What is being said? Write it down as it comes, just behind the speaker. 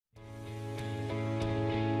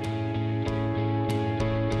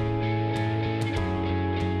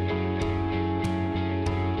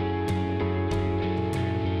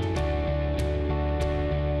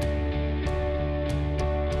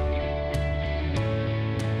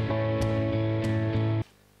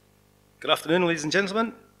Good afternoon, ladies and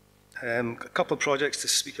gentlemen. A couple of projects to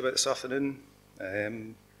speak about this afternoon.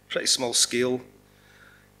 Pretty small scale.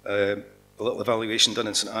 A little evaluation done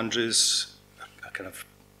in St Andrews.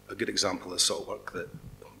 A good example of the sort of work that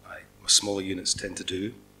my smaller units tend to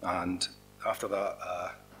do. And after that,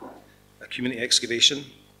 a community excavation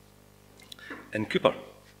in Cooper.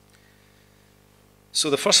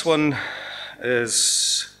 So the first one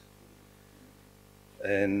is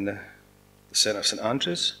in the centre of St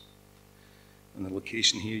Andrews. And the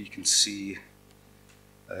location here, you can see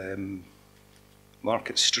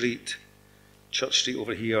Market Street, Church Street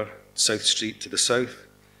over here, South Street to the south.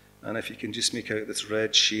 And if you can just make out this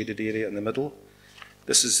red shaded area in the middle,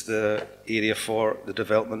 this is the area for the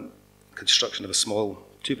development, construction of a small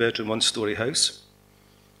 2-bedroom, 1-storey house.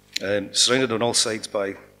 Surrounded on all sides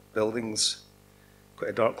by buildings,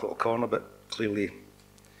 quite a dark little corner, but clearly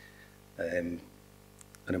an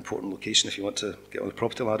important location if you want to get on the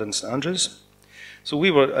property ladder in St Andrews. So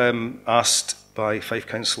we were asked by Fife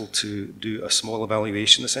Council to do a small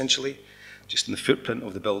evaluation, essentially, just in the footprint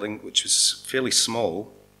of the building, which was fairly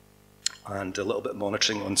small, and a little bit of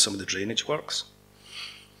monitoring on some of the drainage works.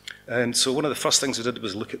 And so one of the first things we did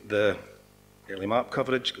was look at the early map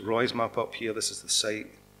coverage. Roy's map up here, this is the site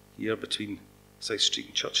here between South Street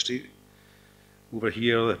and Church Street. Over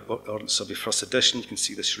here, the Ordnance Survey First Edition, you can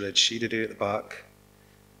see this red shaded area at the back.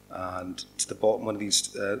 And to the bottom, one of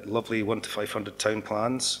these lovely 1 to 500 town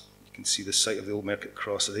plans. You can see the site of the old Market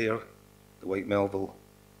Cross there, the White Melville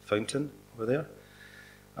Fountain over there.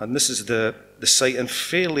 And this is the site in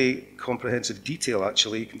fairly comprehensive detail,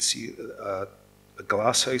 actually. You can see a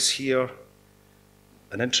glass house here,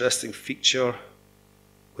 an interesting feature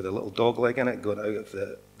with a little dog leg in it going out of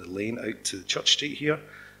the lane out to Church Street here,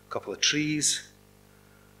 a couple of trees,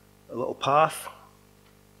 a little path.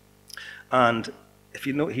 And if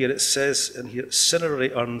you note here, it says in here,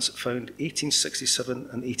 cinerary urns found 1867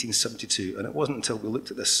 and 1872. And it wasn't until we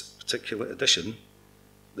looked at this particular edition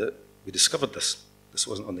that we discovered this. This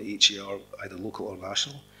wasn't on the HER, either local or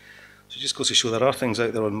national. So it just goes to show there are things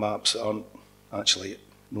out there on maps that aren't actually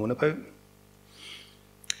known about.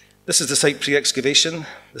 This is the site pre-excavation.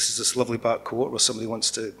 This is this lovely back court where somebody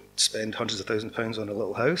wants to spend hundreds of £1,000s on a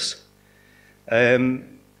little house.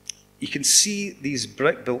 You can see these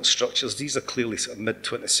brick-built structures. These are clearly sort of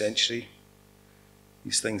mid-20th century,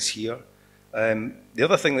 these things here. The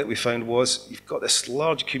other thing that we found was you've got this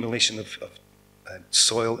large accumulation of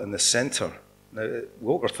soil in the centre. Now,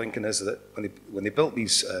 what we're thinking is that when they built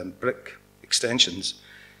these brick extensions,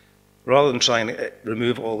 rather than trying to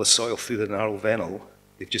remove all the soil through the narrow vennel,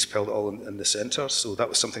 they've just piled it all in the centre. So that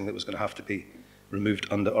was something that was going to have to be removed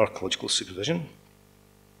under archaeological supervision.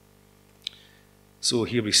 So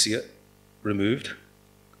here we see it removed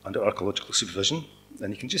under archaeological supervision.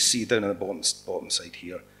 And you can just see down on the bottom side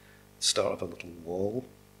here, the start of a little wall.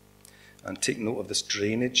 And take note of this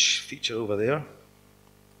drainage feature over there.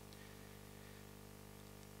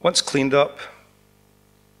 Once cleaned up,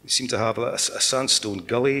 we seem to have a sandstone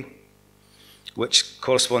gully, which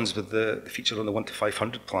corresponds with the feature on the 1 to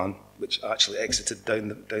 500 plan, which actually exited down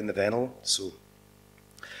the vennel. So,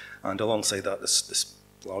 and alongside that, this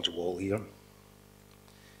large wall here.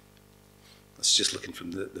 That's just looking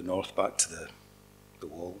from the north back to the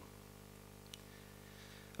wall.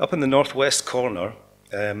 Up in the northwest corner,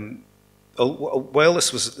 while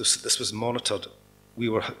this was monitored,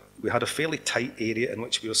 we had a fairly tight area in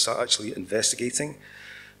which we were actually investigating.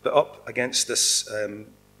 But up against this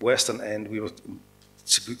western end, we were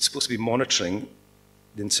supposed to be monitoring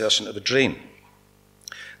the insertion of a drain.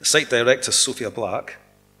 The site director, Sophia Black,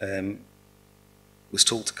 was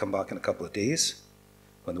told to come back in a couple of days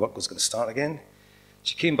when the work was going to start again.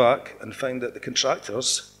 She came back and found that the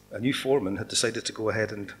contractors, a new foreman, had decided to go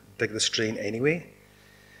ahead and dig this drain anyway.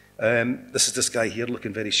 This is this guy here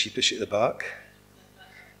looking very sheepish at the back.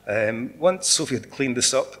 Once Sophie had cleaned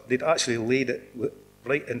this up, they'd actually laid it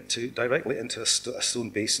directly into a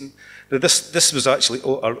stone basin. Now this was actually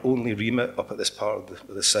our only remit up at this part of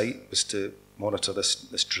the site, was to monitor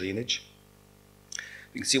this drainage.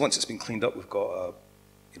 You can see once it's been cleaned up, we've got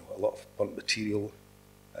a lot of burnt material,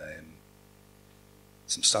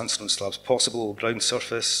 some sandstone slabs, possible ground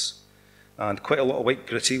surface, and quite a lot of white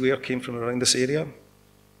gritty ware came from around this area.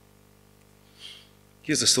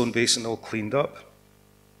 Here's the stone basin all cleaned up.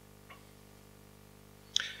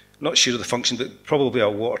 Not sure of the function, but probably a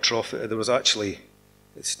water trough. There was actually,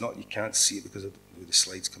 it's not, you can't see it because of the way the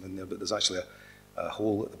slides come in there, but there's actually a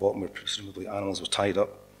hole at the bottom where presumably animals were tied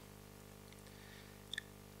up.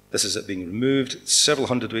 This is it being removed. Several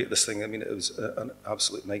hundredweight, this thing. I mean, it was an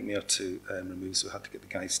absolute nightmare to remove, so we had to get the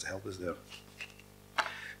guys to help us there.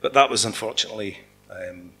 But that was unfortunately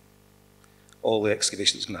all the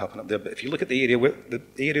excavation that's going to happen up there. But if you look at the area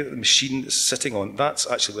that the machine is sitting on, that's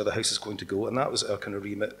actually where the house is going to go, and that was our kind of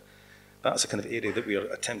remit. That's the kind of area that we are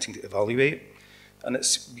attempting to evaluate. And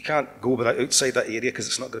we can't go without outside that area because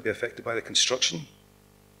it's not going to be affected by the construction.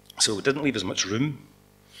 So it didn't leave as much room.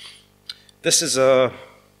 This is a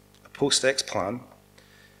post-ex plan.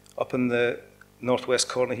 Up in the northwest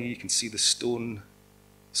corner here, you can see the stone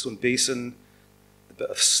basin, a bit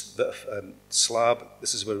of slab.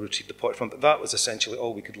 This is where we retrieved the pottery from. But that was essentially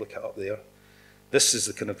all we could look at up there. This is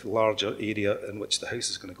the kind of larger area in which the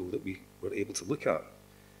house is going to go that we were able to look at.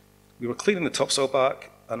 We were clearing the topsoil back,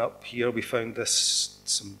 and up here we found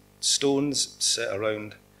some stones set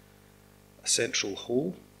around a central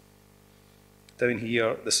hole. Down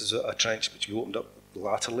here, this is a trench which we opened up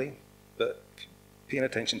laterally, but paying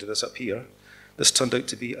attention to this up here, this turned out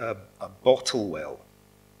to be a bottle well.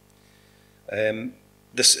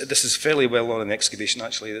 This is fairly well known in excavation,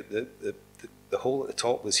 actually. The hole at the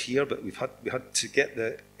top was here, but we had to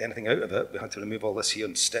get anything out of it. We had to remove all this here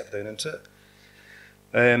and step down into it.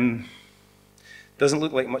 Doesn't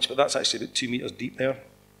look like much, but that's actually about 2 meters deep there.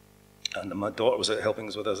 And my daughter was out helping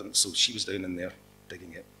us with us, and so she was down in there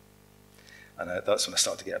digging it. And that's when I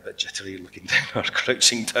started to get a bit jittery looking down or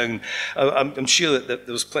crouching down. I'm sure that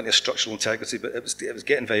there was plenty of structural integrity, but it was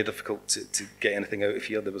getting very difficult to get anything out of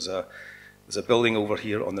here. There's a building over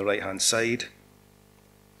here on the right-hand side.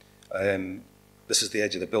 This is the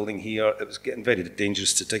edge of the building here. It was getting very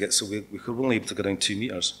dangerous to dig it, so we were only able to go down 2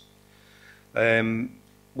 meters.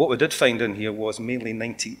 What we did find in here was mainly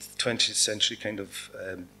 19th, 20th century kind of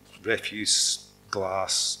refuse,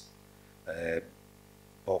 glass,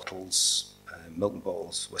 bottles, Milton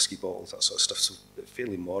bottles, whiskey bottles, that sort of stuff, so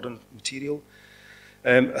fairly modern material.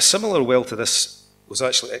 A similar well to this was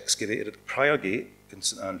actually excavated at Priorgate in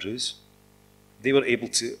St Andrews. They were able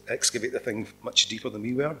to excavate the thing much deeper than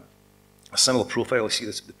we were. A similar profile, you see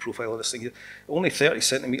the profile of this thing here, only 30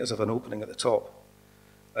 centimetres of an opening at the top.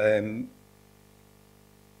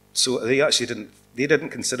 So they actually didn't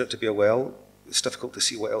consider it to be a well. It's difficult to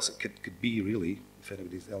see what else it could be, really, if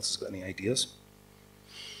anybody else has got any ideas.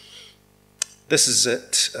 This is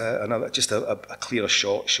it, just a clearer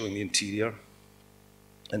shot showing the interior.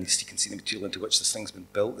 And you can see the material into which this thing's been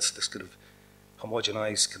built, this kind of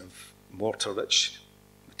homogenised, kind of mortar-rich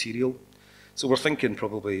material. So we're thinking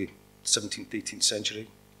probably 17th, 18th century.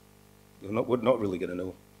 We're not really going to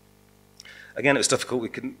know. Again, it was difficult.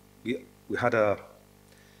 We had a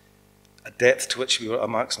depth to which a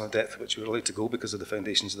maximum depth to which we were allowed to go because of the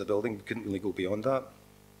foundations of the building. We couldn't really go beyond that.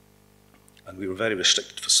 And we were very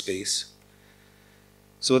restricted for space.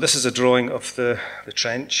 So this is a drawing of the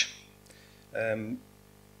trench,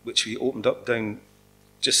 which we opened up down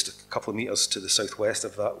just a couple of metres to the southwest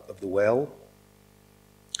of the well,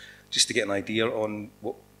 just to get an idea on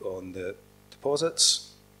the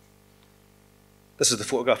deposits. This is the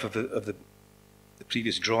photograph of the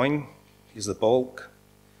previous drawing. Here's the bulk.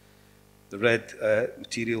 The red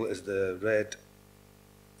material is the red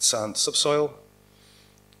sand subsoil.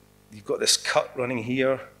 You've got this cut running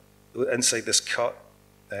here. Inside this cut,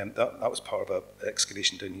 that was part of an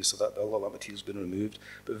excavation down here, so that a lot of that material's been removed.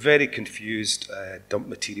 But very confused dump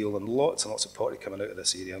material and lots of pottery coming out of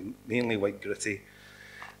this area, mainly white gritty,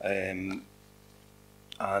 and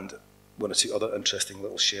one or two other interesting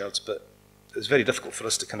little sherds. But it was very difficult for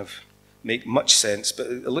us to kind of make much sense. But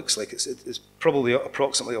it looks like it's probably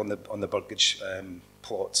approximately on the Burgage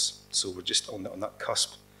plots, so we're just on that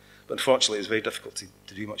cusp. But unfortunately, it was very difficult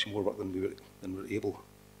to do much more work than we were able.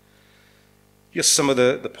 Here's some of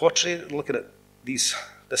the pottery. Looking at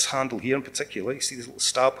this handle here in particular, you see these little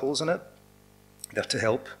stab holes in it. They're to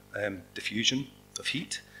help diffusion of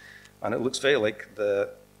heat, and it looks very like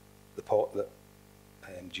the pot that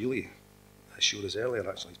Julie showed us earlier.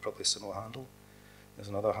 Actually, it's probably a similar handle. There's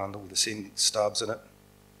another handle with the same stabs in it.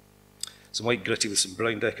 Some white gritty with some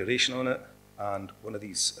brown decoration on it, and one of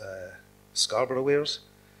these Scarborough wares.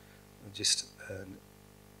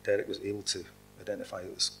 Derek was able to identify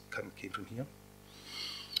that this came from here.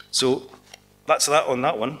 So that's that on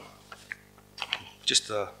that one. Just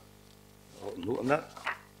a little note on that.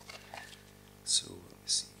 So let me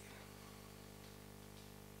see.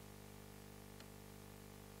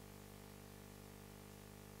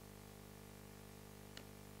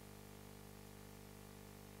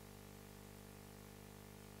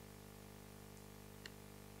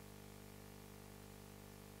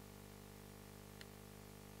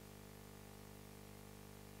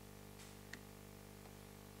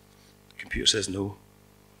 Computer says no.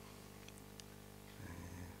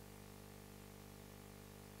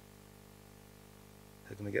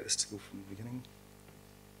 How can I get this to go from the beginning?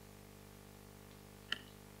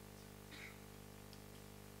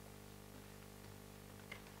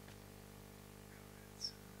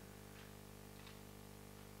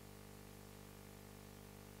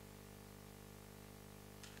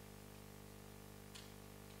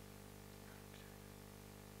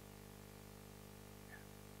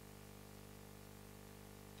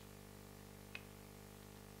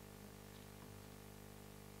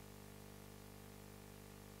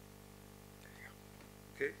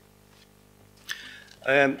 Okay.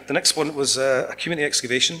 The next one was a community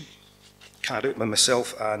excavation carried out by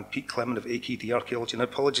myself and Pete Clement of AKD Archaeology. And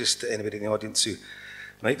apologies to anybody in the audience who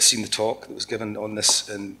might have seen the talk that was given on this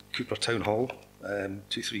in Cooper Town Hall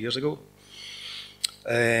 2-3 years ago.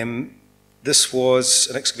 This was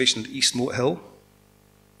an excavation at East Moat Hill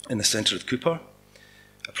in the centre of Cooper,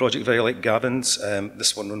 a project very like Gavin's,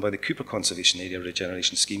 this one run by the Cooper Conservation Area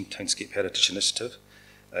Regeneration Scheme, Townscape Heritage Initiative,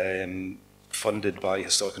 funded by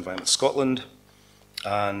Historic Environment Scotland,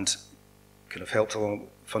 and kind of helped along,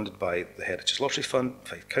 funded by the Heritage Lottery Fund,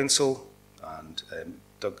 Fife Council, and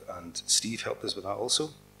Doug and Steve helped us with that also.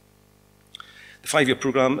 The 5-year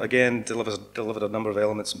programme, again, delivered a number of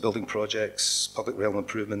elements in building projects, public realm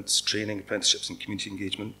improvements, training, apprenticeships and community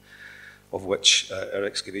engagement, of which our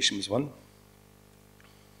excavation was one.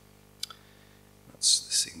 That's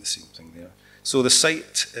the same thing there. So the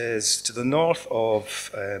site is to the north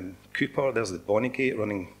of Cooper. There's the Bonnygate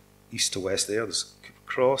running east to west there. There's Cooper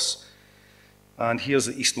Cross. And here's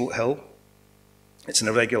the East Moat Hill. It's an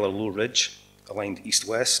irregular low ridge, aligned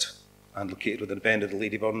east-west, and located within a bend of the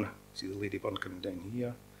Ladyburn. See the Ladyburn coming down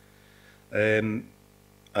here. And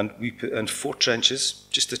we put in 4 trenches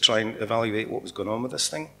just to try and evaluate what was going on with this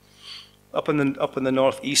thing. Up in the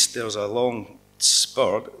northeast, there's a long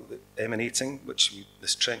spur emanating,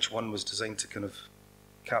 this trench 1 was designed to kind of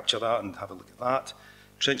capture that and have a look at that.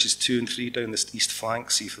 Trenches 2 and 3 down this east flank,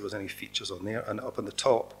 see if there was any features on there. And up on the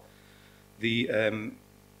top,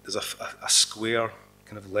 there's a square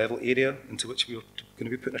kind of level area into which we were going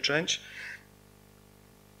to be putting a trench.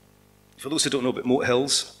 For those who don't know about Moat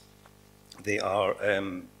Hills, they are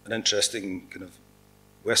an interesting kind of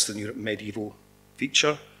Western Europe medieval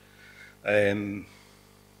feature,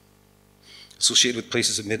 associated with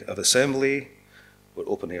places of assembly, where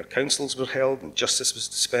open-air councils were held and justice was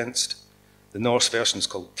dispensed. The Norse version is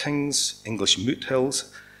called Tings, English Moot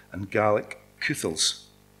Hills, and Gaelic Cuthils.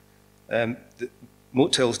 The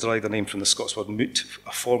Moat Hills derive their name from the Scots word moot,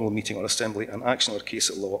 a formal meeting or assembly, an action or a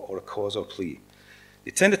case at law, or a cause or plea.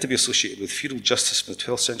 They tended to be associated with feudal justice from the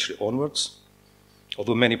 12th century onwards,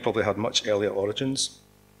 although many probably had much earlier origins.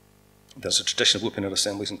 There's a tradition of open-air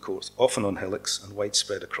assemblies and courts, often on hillocks and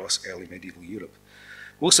widespread across early medieval Europe.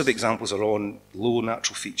 Most of the examples are on low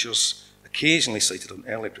natural features, occasionally sited on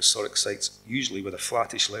early prehistoric sites, usually with a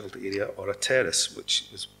flattish levelled area or a terrace, which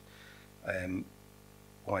is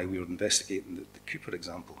why we were investigating the Cooper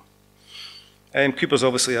example. Cooper's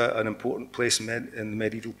obviously an important place in the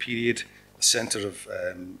medieval period, a centre of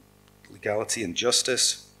legality and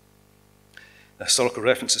justice. The historical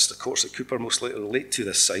references to courts at Cooper most likely relate to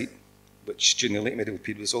this site, which during the late medieval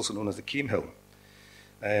period was also known as the Camehill.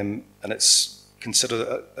 And it's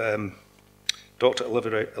considered Dr.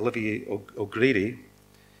 Olivier O'Grady,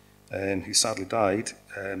 who sadly died.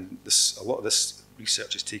 A lot of this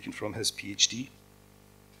research is taken from his PhD.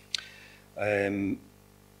 And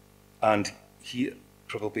he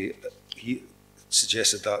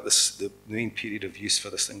suggested that the main period of use for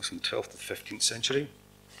this thing was from the 12th to the 15th century.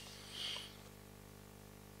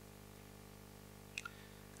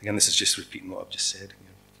 Again, this is just repeating what I've just said.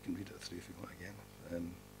 You can read it through if you want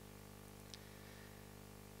again.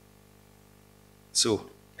 So,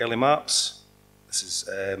 early maps. This is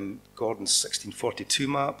Gordon's 1642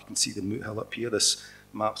 map. You can see the Moot Hill up here. This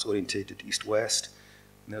map's orientated east-west.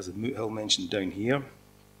 And there's the Moot Hill mentioned down here.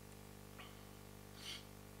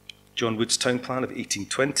 John Wood's town plan of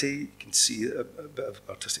 1820. You can see a bit of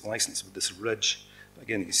artistic license with this ridge. But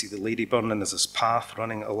again, you can see the Ladyburn, and there's this path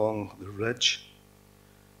running along the ridge.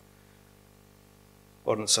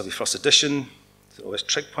 Ordnance Survey First Edition. There's always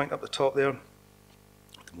Trig Point up the top there,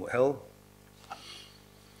 the Moat Hill.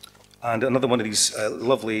 And another one of these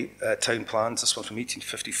lovely town plans, this one from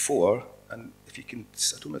 1854. And if you can,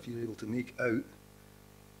 I don't know if you're able to make out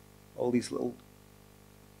all these little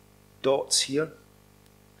dots here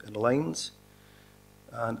and lines.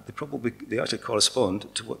 And they actually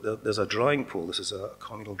correspond to what there's a drying pole. This is a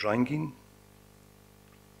communal drying game.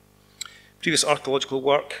 Previous archaeological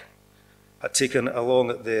work had taken along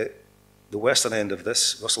at the western end of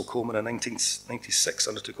this. Russell Coleman in 1996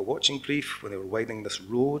 undertook a watching brief when they were widening this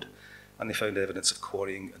road, and they found evidence of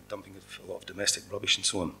quarrying and dumping of a lot of domestic rubbish and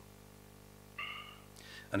so on.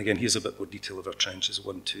 And again, here's a bit more detail of our trenches,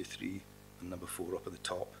 1, 2, 3, and number 4 up at the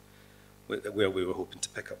top, where we were hoping to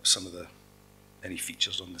pick up some of any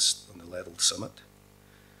features on the levelled summit.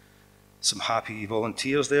 Some happy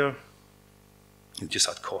volunteers there who just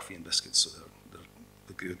had coffee and biscuits, so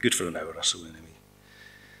they're good for an hour or so anyway.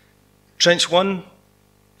 Trench 1,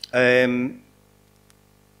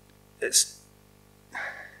 it's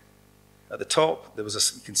at the top. You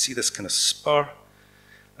can see this kind of spur.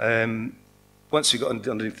 once we got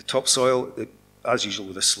underneath the topsoil, as usual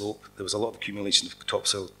with a slope, there was a lot of accumulation of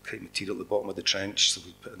topsoil type material at the bottom of the trench, so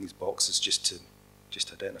we put in these boxes just to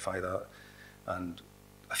identify that. And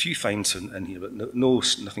a few finds in here, but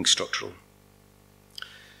nothing structural.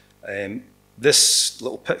 This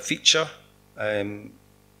little pit feature,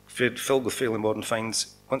 filled with fairly modern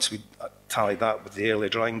finds, once we tallied that with the early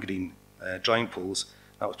drying poles,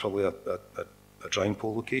 that was probably a drying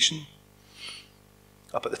pole location.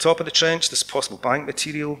 Up at the top of the trench, this possible bank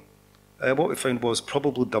material, what we found was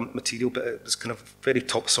probably dumped material, but it was kind of very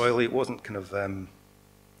topsoily. It wasn't kind of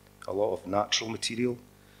a lot of natural material,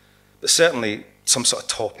 but certainly some sort of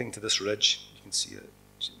topping to this ridge. You can see it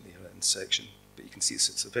there in section, but you can see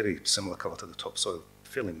it's a very similar colour to the topsoil,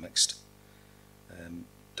 fairly mixed.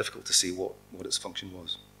 Difficult to say what its function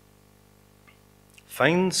was.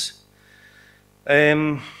 Finds.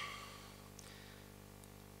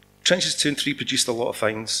 Trenches 2 and 3 produced a lot of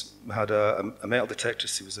finds. We had a metal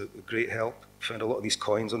detectorist who was a great help. Found a lot of these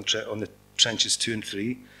coins on the trenches 2 and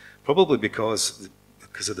 3, probably because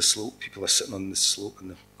of the slope. People are sitting on the slope and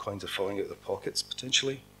the coins are falling out of their pockets,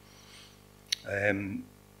 potentially.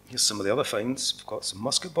 Here's some of the other finds. We've got some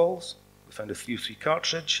musket balls. We found a 303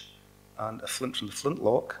 cartridge and a flint from the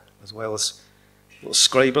flintlock, as well as little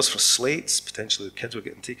scribers for slates. Potentially the kids were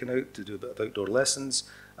getting taken out to do a bit of outdoor lessons,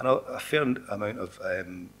 and a fair amount of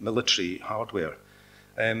military hardware.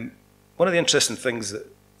 One of the interesting things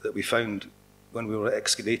that we found when we were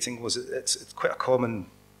excavating was it's quite a common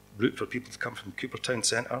route for people to come from Coopertown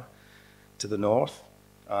Centre to the north,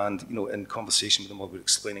 and in conversation with them while we were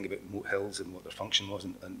explaining about Moat Hills and what their function was,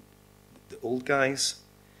 and the old guys,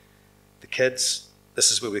 the kids, this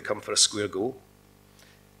is where we come for a square goal.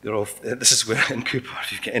 This is where in Cooper,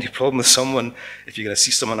 if you've got any problem with someone, if you're going to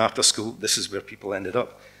see someone after school, this is where people ended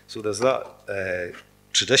up. So there's that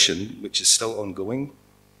tradition, which is still ongoing.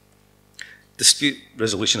 Dispute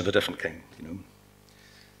resolution of a different kind,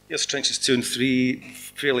 Here's trenches 2 and 3,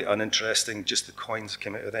 fairly uninteresting, just the coins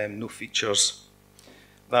came out of them, no features.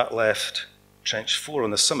 That left trench 4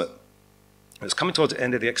 on the summit. It was coming towards the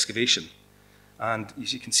end of the excavation, and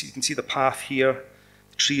as you can see the path here,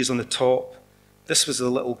 the trees on the top. This was a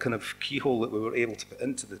little kind of keyhole that we were able to put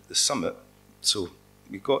into the summit. So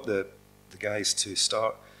we got the guys to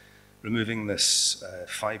start removing this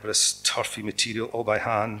fibrous, turfy material all by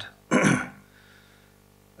hand.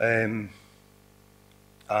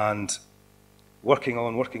 And working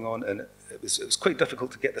on, and it was quite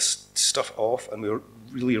difficult to get this stuff off, and we were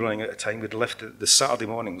really running out of time. We'd left the Saturday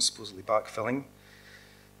morning was supposedly backfilling,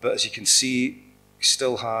 but as you can see, we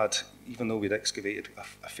still had, even though we'd excavated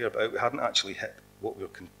a fair bit out, we hadn't actually hit what we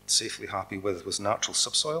were safely happy with was natural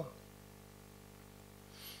subsoil.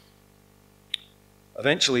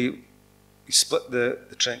 Eventually, we split the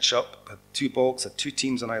trench up, had 2 balks, had 2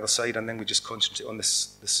 teams on either side, and then we just concentrated on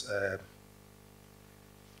this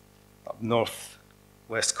up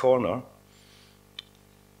northwest corner.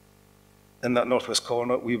 In that northwest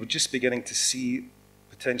corner, we were just beginning to see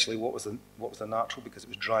potentially what was the natural, because it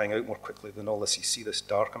was drying out more quickly than all this. You see this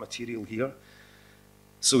darker material here.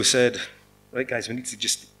 So we said, right guys, we need to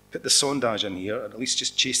just put the sondage in here and at least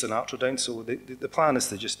just chase the natural down. So the plan is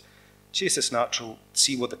to just chase this natural,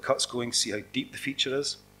 see what the cut's going, see how deep the feature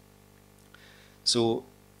is. So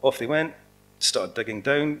off they went, started digging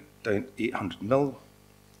down 800 mil,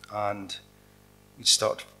 and we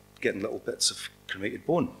started getting little bits of cremated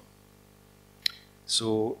bone.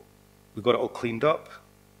 So we got it all cleaned up.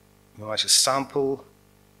 We managed to sample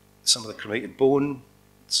some of the cremated bone,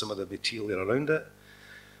 some of the material around it,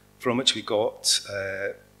 from which we got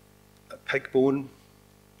a pig bone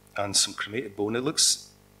and some cremated bone. It looks,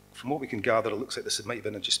 from what we can gather, it looks like this might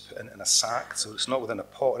have been just put in a sack, so it's not within a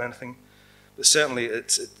pot or anything. But certainly,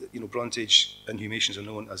 Bronze Age inhumations are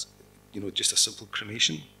known as, just a simple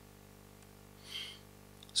cremation.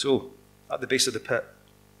 So, at the base of the pit,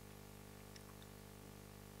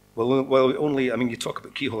 well, you talk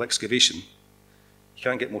about keyhole excavation, you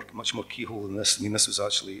can't get much more keyhole than this. This was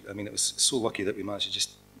actually, it was so lucky that we managed to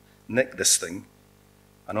just nick this thing,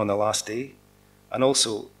 and on the last day, and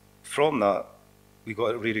also from that, we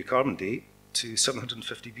got a radiocarbon date to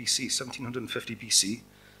 750 BC, 1750 BC,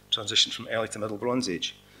 transition from early to middle Bronze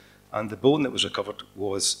Age. And the bone that was recovered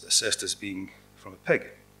was assessed as being from a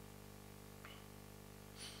pig.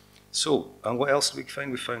 So, and what else did we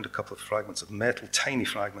find? We found a couple of fragments of metal, tiny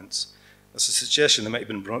fragments. There's a suggestion there might have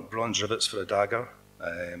been bronze rivets for a dagger,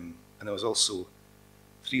 and there was also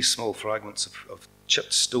 3 small fragments of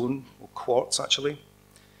chipped stone, or quartz actually.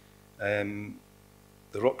 The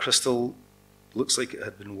rock crystal looks like it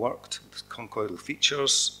had been worked with conchoidal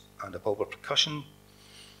features and a bulbar percussion.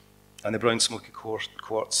 and the brown smoky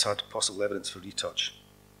quartz had possible evidence for retouch.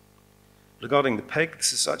 Regarding the pig,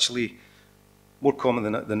 this is actually more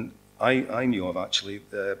common than I knew of, actually.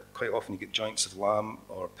 Quite often you get joints of lamb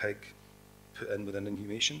or pig put in with an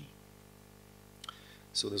inhumation.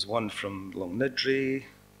 So there's one from Longnidrey,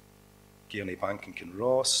 Gairney Bank in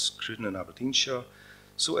Kinross, Cruden in Aberdeenshire.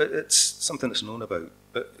 So it's something that's known about.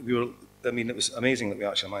 But it was amazing that we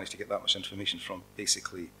actually managed to get that much information from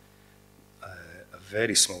basically a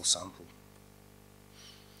very small sample.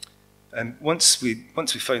 And once we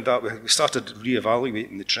found that, we started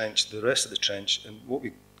re-evaluating the trench, the rest of the trench, and what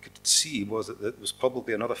we could see was that there was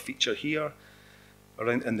probably another feature here.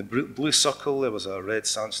 Around in the blue circle, there was a red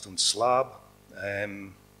sandstone slab.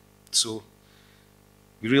 So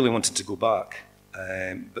we really wanted to go back,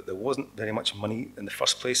 but there wasn't very much money in the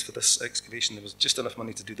first place for this excavation. There was just enough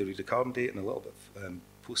money to do the radiocarbon date and a little bit of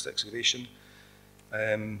post-excavation.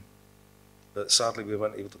 But sadly, we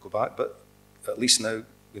weren't able to go back. But at least now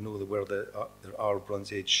we know where there are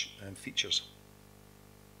Bronze Age features.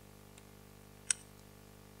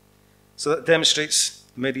 So that demonstrates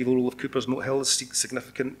the medieval role of Cooper's Moat Hill is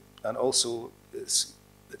significant, and also it's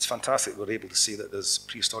fantastic we're able to see that there's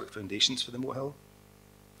prehistoric foundations for the Moat Hill.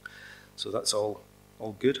 So that's all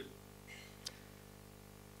good.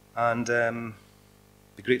 And it'd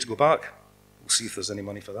be great to go back. We'll see if there's any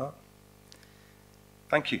money for that.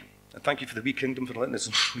 Thank you. And thank you for the Wee Kingdom for letting us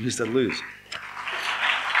use their loos.